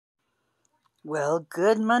Well,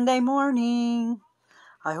 good Monday morning.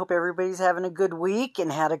 I hope everybody's having a good week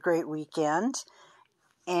and had a great weekend.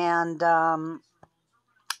 And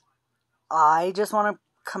I just want to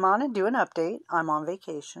come on and do an update. I'm on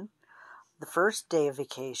vacation. The first day of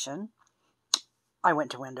vacation, I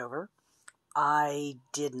went to Wendover. I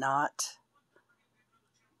did not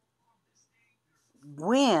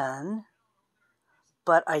win,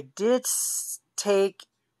 but I did take,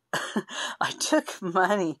 I took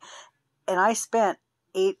money and I spent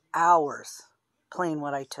 8 hours playing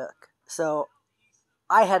what I took. So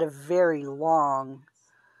I had a very long,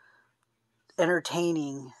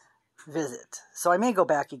 entertaining visit. So I may go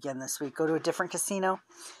back again this week, go to a different casino.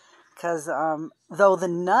 Because though the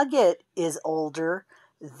Nugget is older,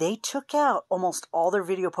 they took out almost all their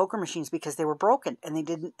video poker machines because they were broken and they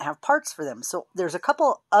didn't have parts for them. So there's a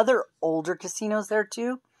couple other older casinos there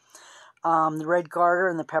too. The Red Garter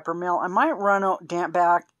and the Peppermill. I might run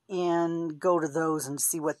back and go to those and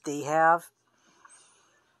see what they have.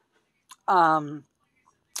 Some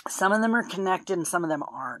of them are connected and some of them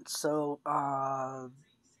aren't. So,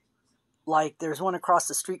 like there's one across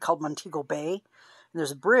the street called Montego Bay. And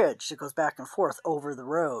there's a bridge that goes back and forth over the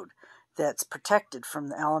road that's protected from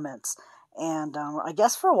the elements. And I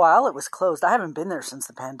guess for a while it was closed. I haven't been there since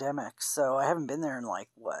the pandemic. So I haven't been there in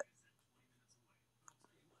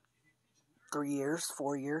 3 years,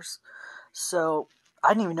 4 years. So I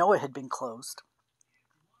didn't even know it had been closed.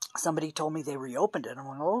 Somebody told me they reopened it. I'm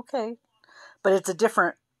like, oh, okay. But it's a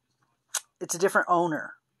different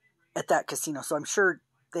owner at that casino. So I'm sure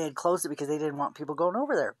they had closed it because they didn't want people going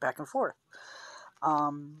over there back and forth.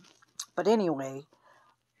 But anyway,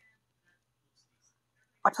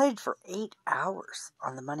 I played for 8 hours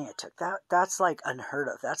on the money I took. That's like unheard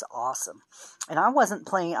of. That's awesome. And I wasn't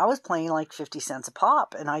playing, I was playing like 50 cents a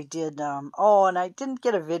pop. And I did, and I didn't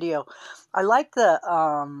get a video. I like the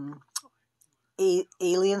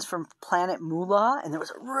aliens from Planet Moolah, and there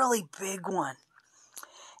was a really big one.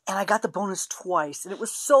 And I got the bonus twice, and it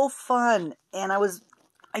was so fun. And I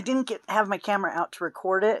didn't have my camera out to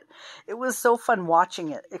record it. It was so fun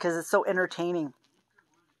watching it because it's so entertaining.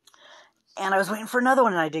 And I was waiting for another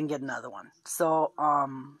one, and I didn't get another one. So,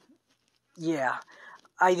 yeah,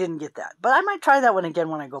 I didn't get that. But I might try that one again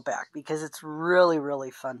when I go back because it's really, really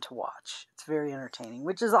fun to watch. It's very entertaining,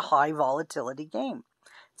 which is a high volatility game.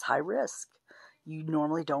 It's high risk. You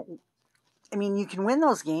normally don't, I mean, you can win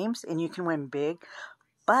those games and you can win big,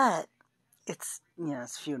 but it's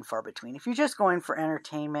few and far between. If you're just going for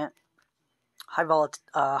entertainment,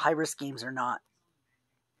 high risk games are not.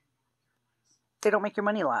 They don't make your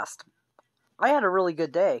money last. I had a really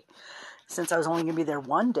good day since I was only going to be there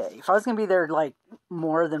one day. If I was going to be there like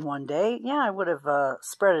more than one day, yeah, I would have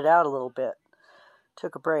spread it out a little bit.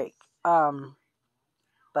 Took a break. But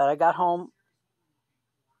I got home.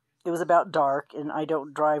 It was about dark, and I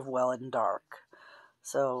don't drive well in dark.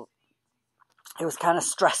 So it was kind of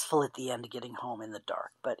stressful at the end of getting home in the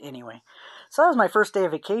dark. But anyway, so that was my first day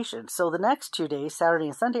of vacation. So the next 2 days, Saturday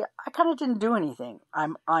and Sunday, I kind of didn't do anything.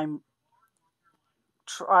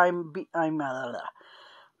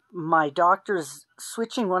 My doctor's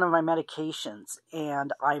switching one of my medications,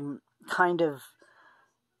 and I'm kind of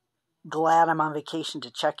glad I'm on vacation to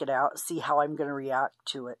check it out, see how I'm going to react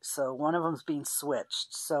to it. So one of them's being switched,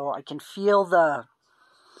 so I can feel the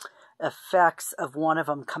effects of one of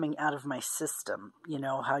them coming out of my system. You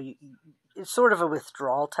know how it's sort of a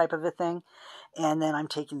withdrawal type of a thing, and then I'm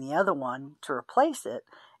taking the other one to replace it.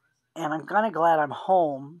 And I'm kind of glad I'm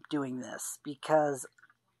home doing this because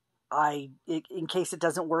in case it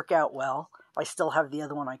doesn't work out well, I still have the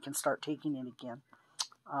other one. I can start taking it again.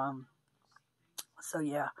 So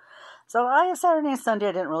yeah. So Saturday and Sunday,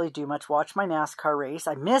 I didn't really do much. Watch my NASCAR race.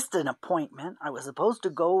 I missed an appointment. I was supposed to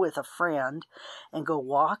go with a friend and go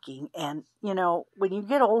walking. And, when you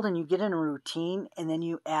get old and you get in a routine and then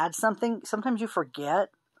you add something, sometimes you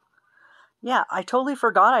forget. Yeah, I totally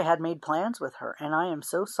forgot I had made plans with her, and I am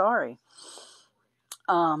so sorry.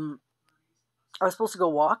 I was supposed to go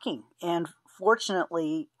walking, and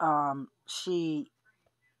fortunately, she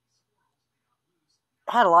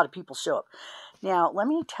had a lot of people show up. Now, let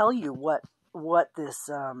me tell you what this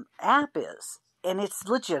app is, and it's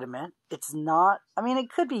legitimate. It's not, I mean, it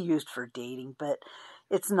could be used for dating, but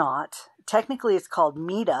it's not. Technically, it's called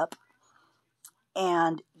Meetup,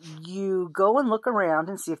 and you go and look around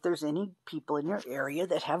and see if there's any people in your area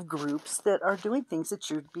that have groups that are doing things that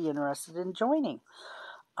you'd be interested in joining.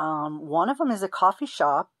 One of them is a coffee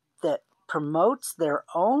shop that promotes their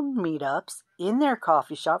own meetups in their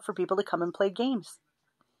coffee shop for people to come and play games.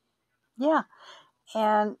 Yeah,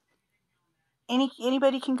 and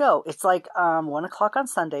anybody can go. It's like 1 o'clock on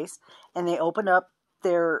Sundays, and they open up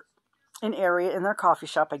their an area in their coffee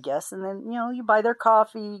shop, I guess. And then, you buy their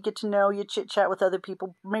coffee, you get to know, you chit chat with other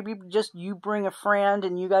people. Maybe just you bring a friend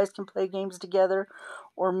and you guys can play games together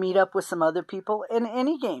or meet up with some other people. And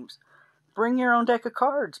any games. Bring your own deck of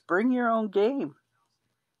cards. Bring your own game.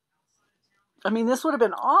 I mean, this would have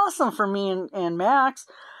been awesome for me and Max.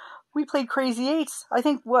 We played Crazy Eights. I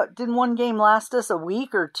think, didn't one game last us a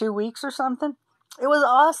week or 2 weeks or something? It was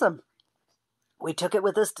awesome. We took it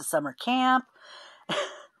with us to summer camp.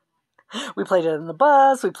 We played it in the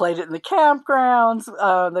bus. We played it in the campgrounds,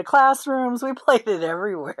 the classrooms. We played it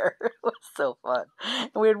everywhere. It was so fun.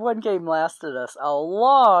 And we had one game lasted us a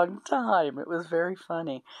long time. It was very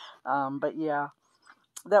funny. But yeah,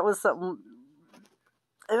 that was something.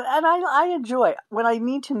 And I enjoy. When I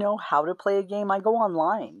need to know how to play a game, I go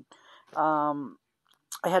online. I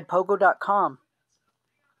had Pogo.com.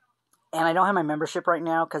 And I don't have my membership right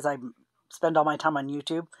now because I spend all my time on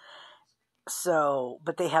YouTube. So,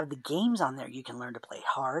 but they have the games on there. You can learn to play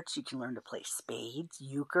hearts. You can learn to play spades,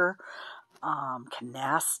 euchre,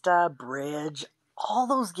 canasta, bridge, all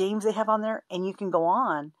those games they have on there. And you can go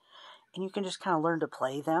on and you can just kind of learn to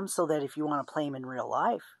play them so that if you want to play them in real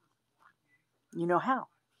life, you know how.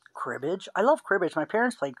 Cribbage. I love cribbage. My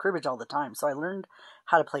parents played cribbage all the time, so I learned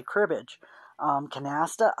how to play cribbage.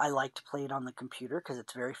 Canasta, I like to play it on the computer because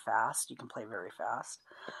it's very fast. You can play very fast.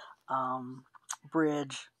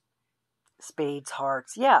 Bridge. Spades,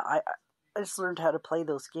 hearts. Yeah, I just learned how to play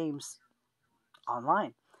those games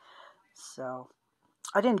online. So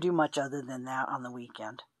I didn't do much other than that on the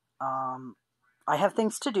weekend. I have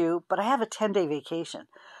things to do, but I have a 10-day vacation.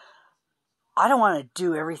 I don't want to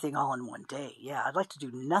do everything all in one day. Yeah, I'd like to do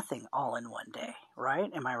nothing all in one day,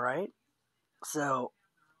 right? Am I right? So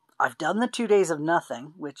I've done the 2 days of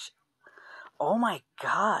nothing, which, oh my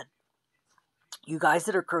God, you guys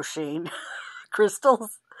that are crocheting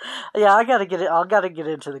crystals. Yeah, I gotta get it. I gotta get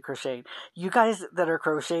into the crocheting. You guys that are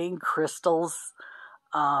crocheting crystals,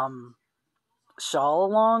 shawl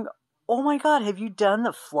along. Oh my God, have you done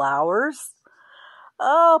the flowers?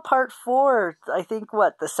 Oh, part 4. I think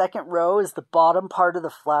the second row is the bottom part of the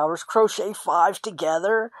flowers. Crochet 5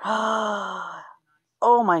 together.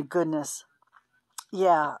 Oh my goodness.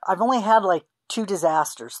 Yeah, I've only had like 3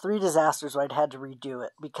 disasters where I'd had to redo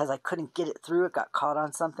it because I couldn't get it through. It got caught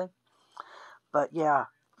on something. But yeah.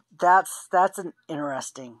 That's an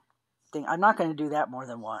interesting thing. I'm not going to do that more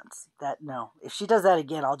than once. No. If she does that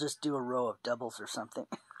again, I'll just do a row of doubles or something.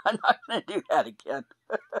 I'm not going to do that again.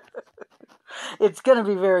 It's going to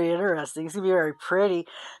be very interesting. It's going to be very pretty.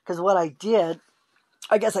 Because what I did,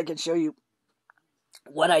 I guess I could show you.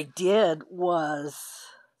 What I did was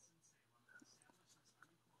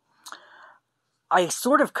I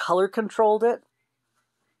sort of color controlled it.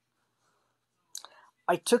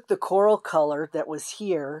 I took the coral color that was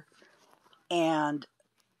here and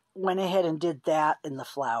went ahead and did that in the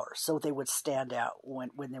flowers so they would stand out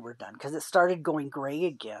when they were done. Because it started going gray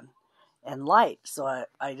again and light. So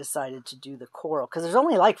I decided to do the coral. Because there's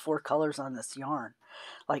only like 4 colors on this yarn.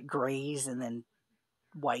 Like grays and then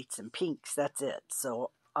whites and pinks. That's it.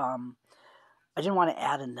 So I didn't want to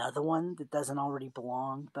add another one that doesn't already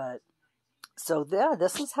belong. But so yeah,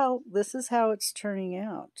 this is how it's turning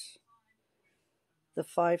out. The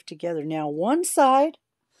 5 together. Now one side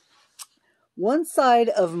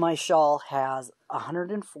of my shawl has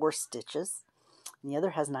 104 stitches, and the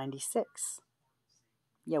other has 96.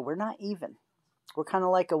 Yeah, we're not even. We're kind of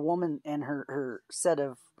like a woman and her set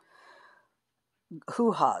of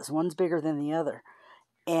hoo-has. One's bigger than the other.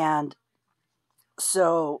 And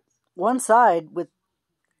so one side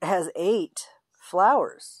has 8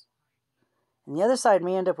 flowers, and the other side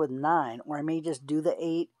may end up with 9, or I may just do the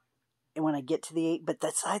 8 and when I get to the 8. But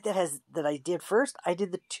that side that I did first, I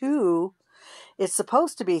did the 2. It's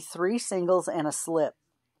supposed to be 3 singles and a slip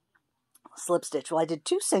stitch. Well, I did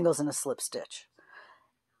 2 singles and a slip stitch.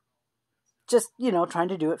 Just, trying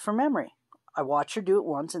to do it from memory. I watch her do it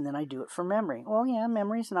once and then I do it from memory. Well, yeah,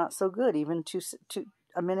 memory's not so good. Even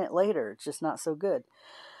a minute later, it's just not so good.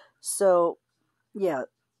 So, yeah,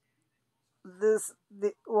 the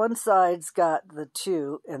one side's got the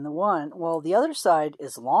 2 and the 1. Well, the other side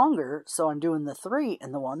is longer, so I'm doing the 3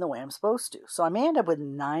 and the 1 the way I'm supposed to. So I may end up with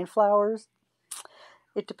 9 flowers.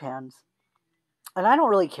 It depends. And I don't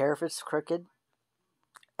really care if it's crooked.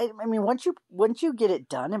 I mean, once you get it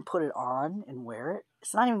done and put it on and wear it,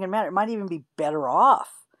 it's not even going to matter. It might even be better off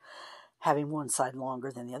having one side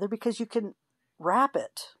longer than the other because you can wrap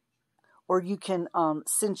it. Or you can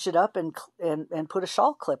cinch it up and put a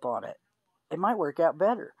shawl clip on it. It might work out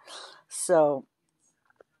better. So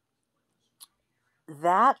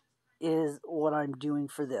that is what I'm doing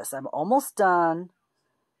for this. I'm almost done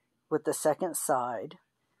with the second side.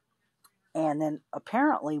 And then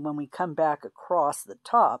apparently when we come back across the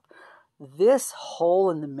top, this hole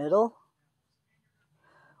in the middle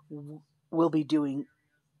will be doing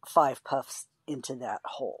 5 puffs into that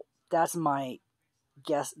hole. That's my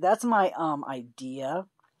guess. That's my idea,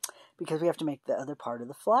 because we have to make the other part of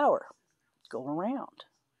the flower go around.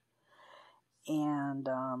 And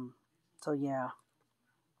so yeah,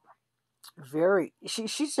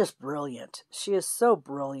 she's just brilliant. She is so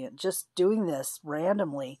brilliant, just doing this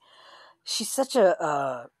randomly. She's such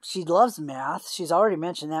a she loves math. She's already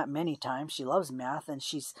mentioned that many times. She loves math, and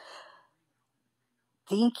she's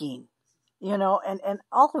thinking, and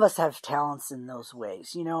all of us have talents in those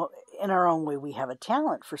ways. In our own way, we have a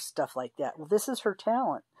talent for stuff like that. Well, this is her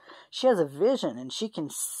talent. She has a vision, and she can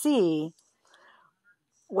see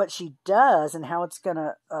what she does and how it's going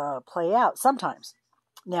to play out sometimes.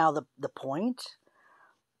 Now, the point,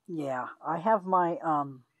 yeah, I have my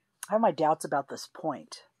doubts about this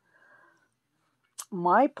point.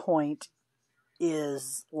 My point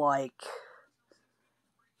is like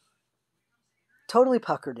totally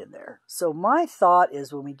puckered in there. So my thought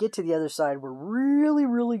is, when we get to the other side, we're really,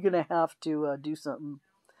 really going to have to do something.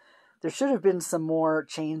 There should have been some more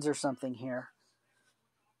chains or something here.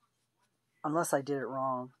 Unless I did it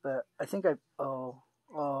wrong. But I think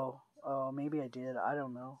maybe I did. I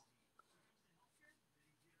don't know.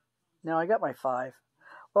 No, I got my 5.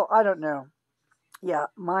 Well, I don't know. Yeah,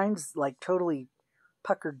 mine's like totally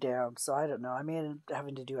puckered down. So I don't know. I may end up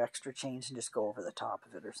having to do extra chains and just go over the top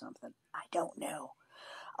of it or something. I don't know.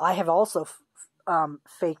 I have also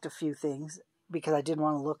faked a few things because I didn't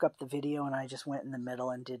want to look up the video, and I just went in the middle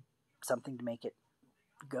and did something to make it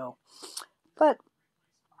go. But,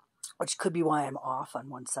 which could be why I'm off on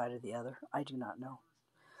one side or the other. I do not know.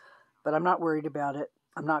 But I'm not worried about it.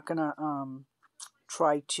 I'm not going to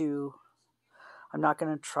try to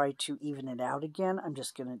even it out again. I'm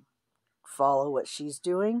just going to follow what she's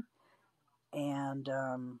doing. And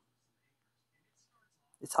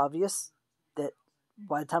it's obvious that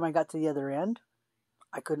by the time I got to the other end,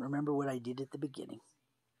 I couldn't remember what I did at the beginning,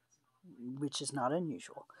 which is not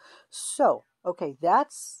unusual. So, okay,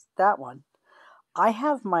 that's that one. I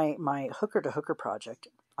have my hooker to hooker project.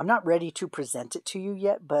 I'm not ready to present it to you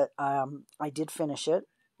yet, but I did finish it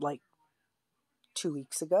like 2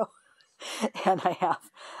 weeks ago. And I have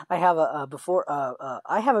I have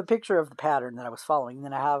a picture of the pattern that I was following, and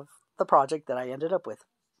then I have the project that I ended up with.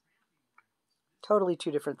 Totally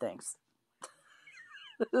 2 different things.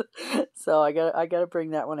 So I gotta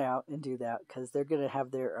bring that one out and do that, because they're gonna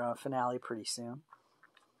have their finale pretty soon.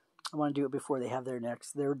 I want to do it before they have their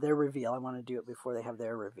reveal. I want to do it before they have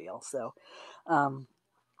their reveal. So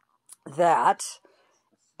that,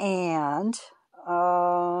 and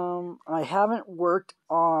I haven't worked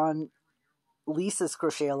on Lisa's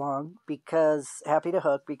crochet along because Happy to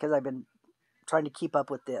Hook, because I've been trying to keep up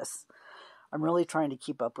with this. I'm really trying to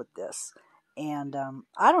keep up with this. And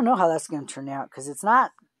I don't know how that's going to turn out, because it's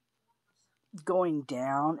not going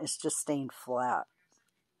down. It's just staying flat.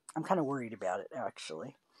 I'm kind of worried about it,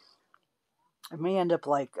 actually. I may end up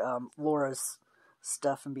like Laura's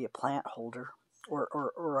stuff and be a plant holder.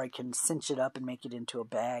 Or I can cinch it up and make it into a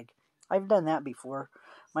bag. I've done that before.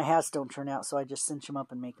 My hats don't turn out, so I just cinch them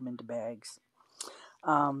up and make them into bags.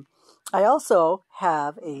 I also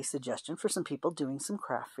have a suggestion for some people doing some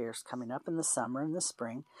craft fairs coming up in the summer and the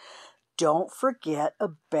spring. Don't forget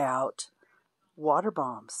about water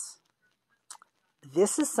bombs.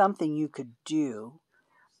 This is something you could do.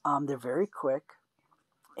 They're very quick,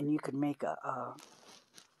 and you could make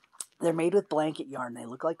they're made with blanket yarn. They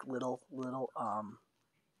look like little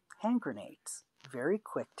hand grenades. Very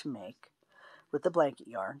quick to make with the blanket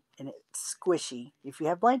yarn, and it's squishy. If you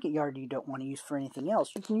have blanket yarn you don't want to use for anything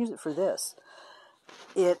else, you can use it for this.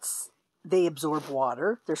 They absorb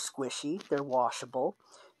water. They're squishy. They're washable.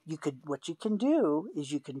 What you can do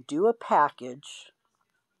is you can do a package,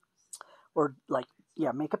 or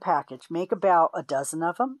make a package. Make about a dozen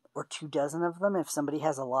of them or 2 dozen of them if somebody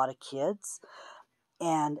has a lot of kids,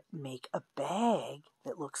 and make a bag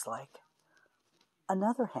that looks like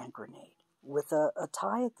another hand grenade with a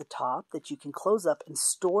tie at the top that you can close up and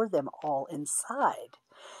store them all inside,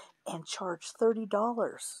 and charge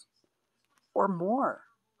 $30 or more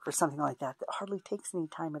for something like that hardly takes any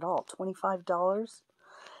time at all. $25.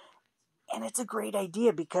 And it's a great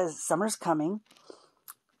idea because summer's coming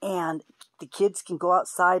and the kids can go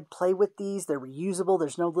outside, play with these. They're reusable.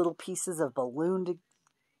 There's no little pieces of balloon to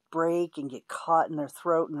break and get caught in their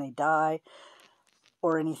throat and they die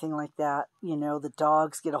or anything like that. The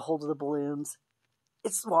dogs get a hold of the balloons.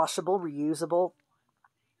 It's washable, reusable.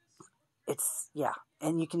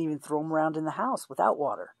 And you can even throw them around in the house without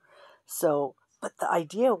water. So, but the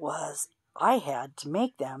idea was I had to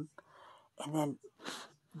make them and then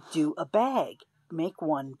do a bag. Make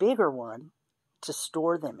one bigger one to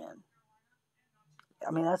store them in.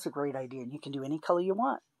 I mean, that's a great idea. And you can do any color you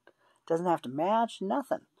want. Doesn't have to match,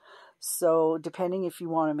 nothing. So depending if you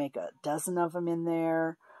want to make a dozen of them in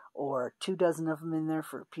there or 2 dozen of them in there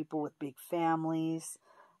for people with big families,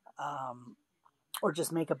 or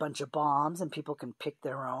just make a bunch of bombs and people can pick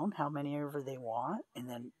their own, how many ever they want, and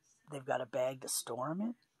then they've got a bag to store them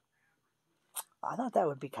in. I thought that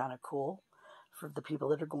would be kind of cool for the people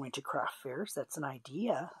that are going to craft fairs. That's an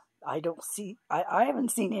idea. I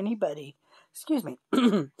haven't seen anybody, excuse me,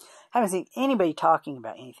 haven't seen anybody talking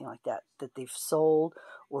about anything like that they've sold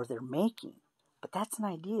or they're making. But that's an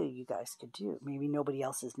idea you guys could do. Maybe nobody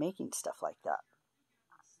else is making stuff like that.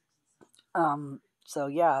 So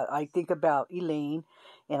yeah, I think about Elaine,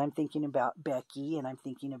 and I'm thinking about Becky, and I'm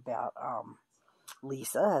thinking about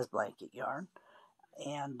Lisa has blanket yarn,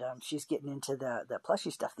 and she's getting into the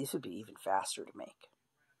plushy stuff. These would be even faster to make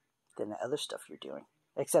than the other stuff you're doing,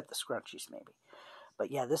 except the scrunchies maybe. But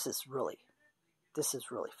yeah, this is really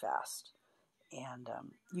fast, and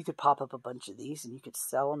you could pop up a bunch of these, and you could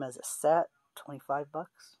sell them as a set, $25.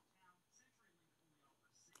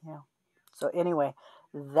 Yeah. So anyway,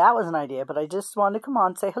 that was an idea, but I just wanted to come on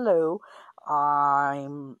and say hello.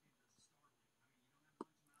 I'm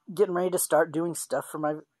getting ready to start doing stuff for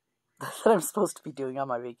my that I'm supposed to be doing on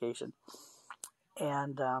my vacation.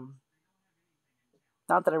 And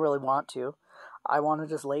not that I really want to. I want to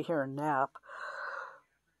just lay here and nap.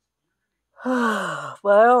 But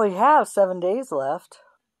I only have 7 days left.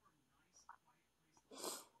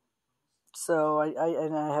 So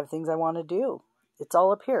I have things I want to do. It's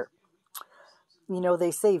all up here. You know, they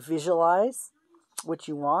say visualize what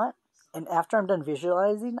you want. And after I'm done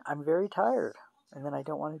visualizing, I'm very tired. And then I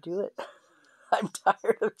don't want to do it. I'm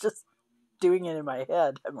tired of just doing it in my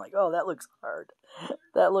head. I'm like, oh, that looks hard.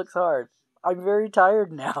 That looks hard. I'm very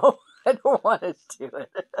tired now. I don't want to do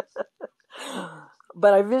it.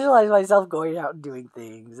 But I visualize myself going out and doing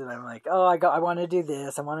things. And I'm like, oh, I want to do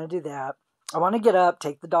this. I want to do that. I want to get up,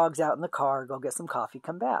 take the dogs out in the car, go get some coffee,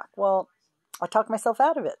 come back. Well, I talk myself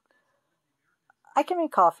out of it. I can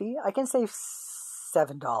make coffee. I can save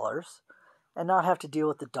 $7 and not have to deal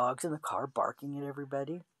with the dogs in the car barking at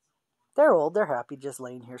everybody. They're old. They're happy just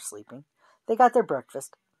laying here sleeping. They got their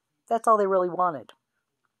breakfast. That's all they really wanted.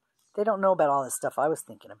 They don't know about all this stuff I was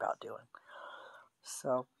thinking about doing.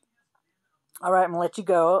 So, all right, I'm going to let you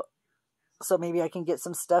go so maybe I can get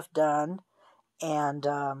some stuff done. And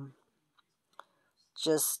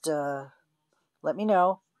just let me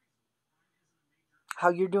know how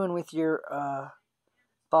you're doing with your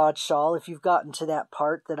BOD shawl, if you've gotten to that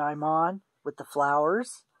part that I'm on with the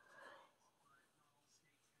flowers.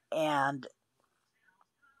 And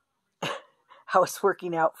how it's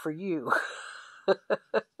working out for you.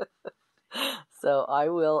 So I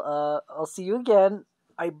will, I'll see you again.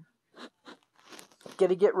 I'm going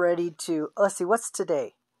to get ready to, let's see, what's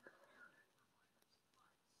today?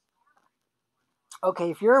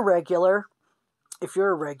 Okay, if you're a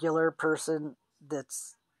regular person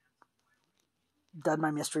that's done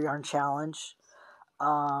my Mystery Yarn Challenge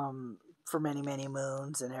for many, many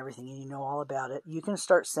moons and everything, and you know all about it, you can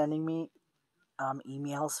start sending me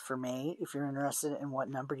emails for May if you're interested in what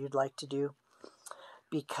number you'd like to do,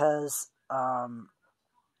 because I'm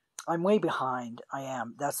way behind. I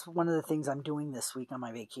am. That's one of the things I'm doing this week on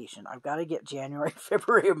my vacation. I've got to get January,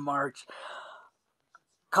 February, and March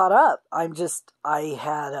caught up. I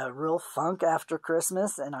had a real funk after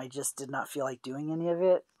Christmas, and I just did not feel like doing any of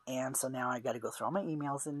it. And so now I got to go through all my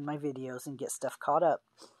emails and my videos and get stuff caught up,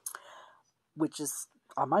 which is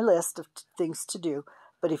on my list of things to do.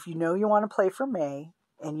 But if you know you want to play for May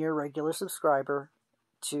and you're a regular subscriber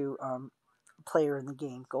to player in the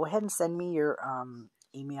game, go ahead and send me your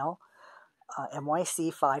email,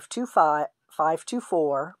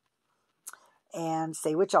 myc524, and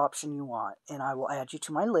say which option you want. And I will add you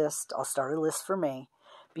to my list. I'll start a list for May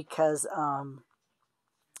because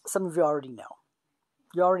some of you already know.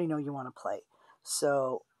 You already know you want to play.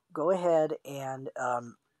 So go ahead and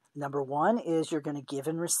number 1 is you're going to give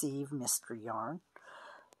and receive mystery yarn.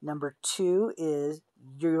 Number 2 is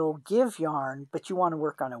you'll give yarn, but you want to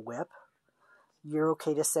work on a whip. You're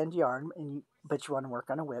okay to send yarn, but you want to work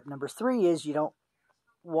on a whip. Number 3 is you don't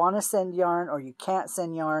want to send yarn, or you can't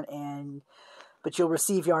send yarn, but you'll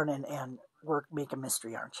receive yarn and make a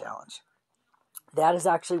mystery yarn challenge. That is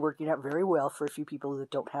actually working out very well for a few people that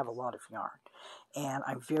don't have a lot of yarn. And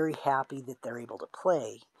I'm very happy that they're able to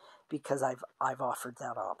play because I've offered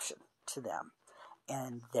that option to them.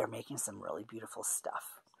 And they're making some really beautiful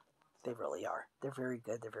stuff. They really are. They're very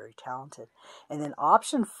good. They're very talented. And then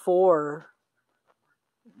option 4,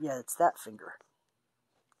 yeah, it's that finger.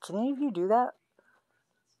 Can any of you do that?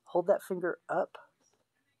 Hold that finger up.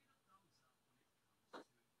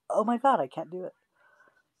 Oh my God, I can't do it.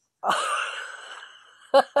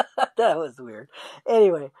 That was weird.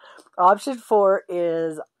 Anyway, option 4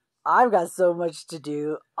 is I've got so much to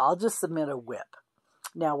do. I'll just submit a whip.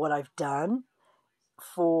 Now, what I've done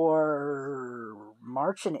for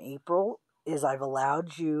March and April is I've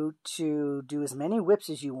allowed you to do as many whips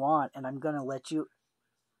as you want, and I'm going to let you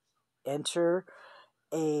enter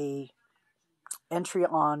a entry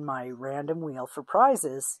on my random wheel for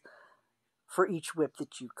prizes for each whip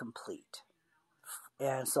that you complete.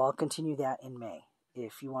 And so I'll continue that in May.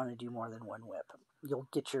 If you want to do more than one whip, you'll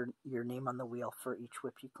get your name on the wheel for each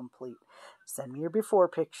whip you complete. Send me your before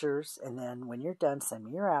pictures, and then when you're done, send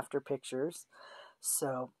me your after pictures.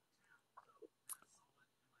 So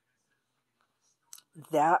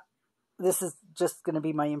this is just going to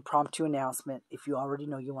be my impromptu announcement. If you already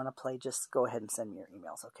know you want to play, just go ahead and send me your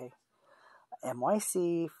emails, okay?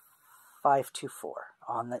 MYC524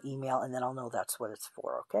 on the email, and then I'll know that's what it's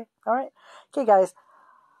for, okay? All right. Okay, guys.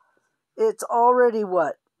 It's already,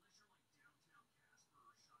 what,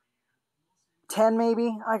 10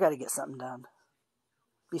 maybe? I got to get something done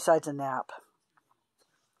besides a nap.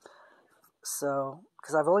 So,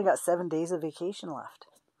 because I've only got 7 days of vacation left.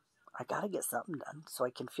 I got to get something done so I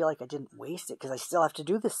can feel like I didn't waste it, because I still have to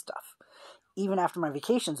do this stuff. Even after my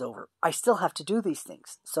vacation's over, I still have to do these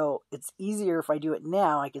things. So it's easier if I do it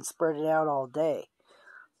now. I can spread it out all day.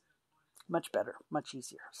 Much better, much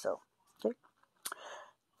easier. So, okay.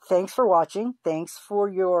 Thanks for watching. Thanks for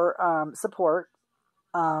your support.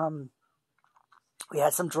 We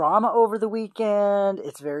had some drama over the weekend.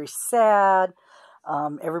 It's very sad.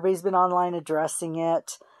 Everybody's been online addressing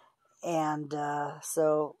it. And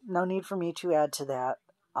so no need for me to add to that.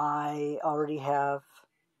 I already have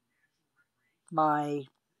made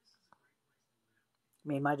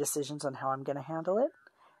my decisions on how I'm going to handle it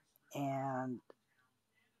and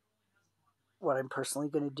what I'm personally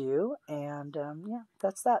going to do. And yeah,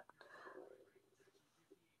 that's that.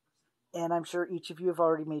 And I'm sure each of you have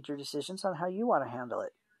already made your decisions on how you want to handle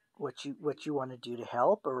it, what you want to do to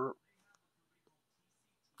help. Or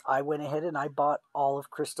I went ahead and I bought all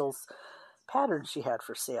of Crystal's patterns she had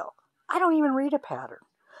for sale. I don't even read a pattern,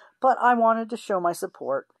 but I wanted to show my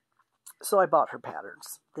support, so I bought her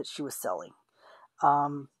patterns that she was selling.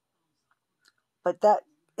 But that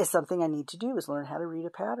is something I need to do, is learn how to read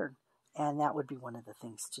a pattern. And that would be one of the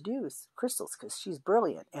things to do, is Crystal's, because she's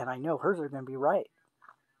brilliant, and I know hers are going to be right.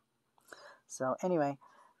 So anyway,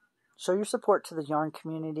 show your support to the yarn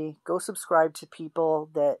community. Go subscribe to people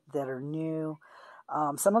that are new.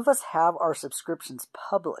 Some of us have our subscriptions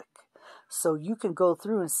public, so you can go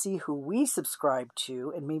through and see who we subscribe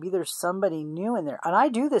to, and maybe there's somebody new in there. And I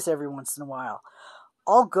do this every once in a while.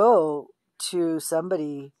 I'll go to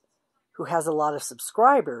somebody who has a lot of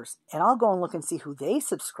subscribers, and I'll go and look and see who they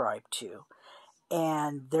subscribe to.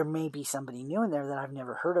 And there may be somebody new in there that I've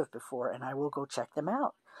never heard of before, and I will go check them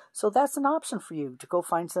out. So that's an option for you, to go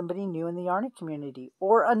find somebody new in the yarning community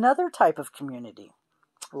or another type of community.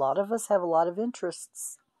 A lot of us have a lot of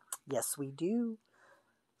interests. Yes, we do.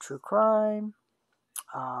 True crime,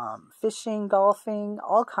 fishing, golfing,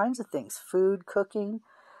 all kinds of things. Food, cooking,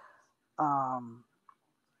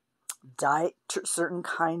 diet, certain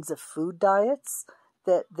kinds of food diets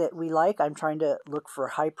that we like. I'm trying to look for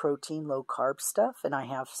high protein, low carb stuff, and I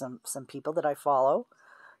have some people that I follow.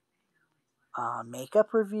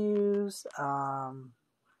 Makeup reviews,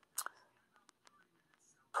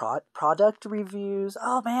 product reviews.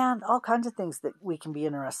 Oh man, all kinds of things that we can be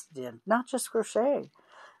interested in. Not just crochet.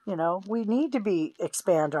 You know, we need to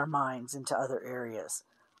expand our minds into other areas.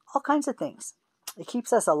 All kinds of things. It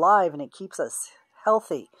keeps us alive, and it keeps us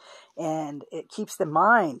healthy, and it keeps the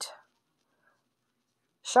mind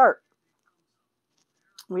sharp.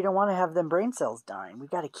 We don't want to have them brain cells dying. We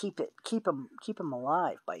got to keep them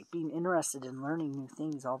alive by being interested in learning new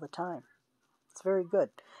things all the time. It's very good.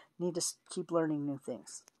 Need to keep learning new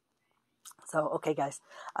things. So, okay, guys,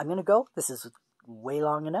 I'm going to go. This is way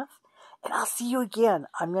long enough. And I'll see you again.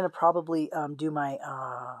 I'm going to probably do my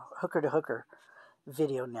hooker to hooker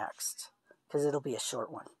video next, because it'll be a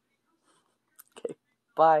short one. Okay,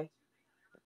 bye.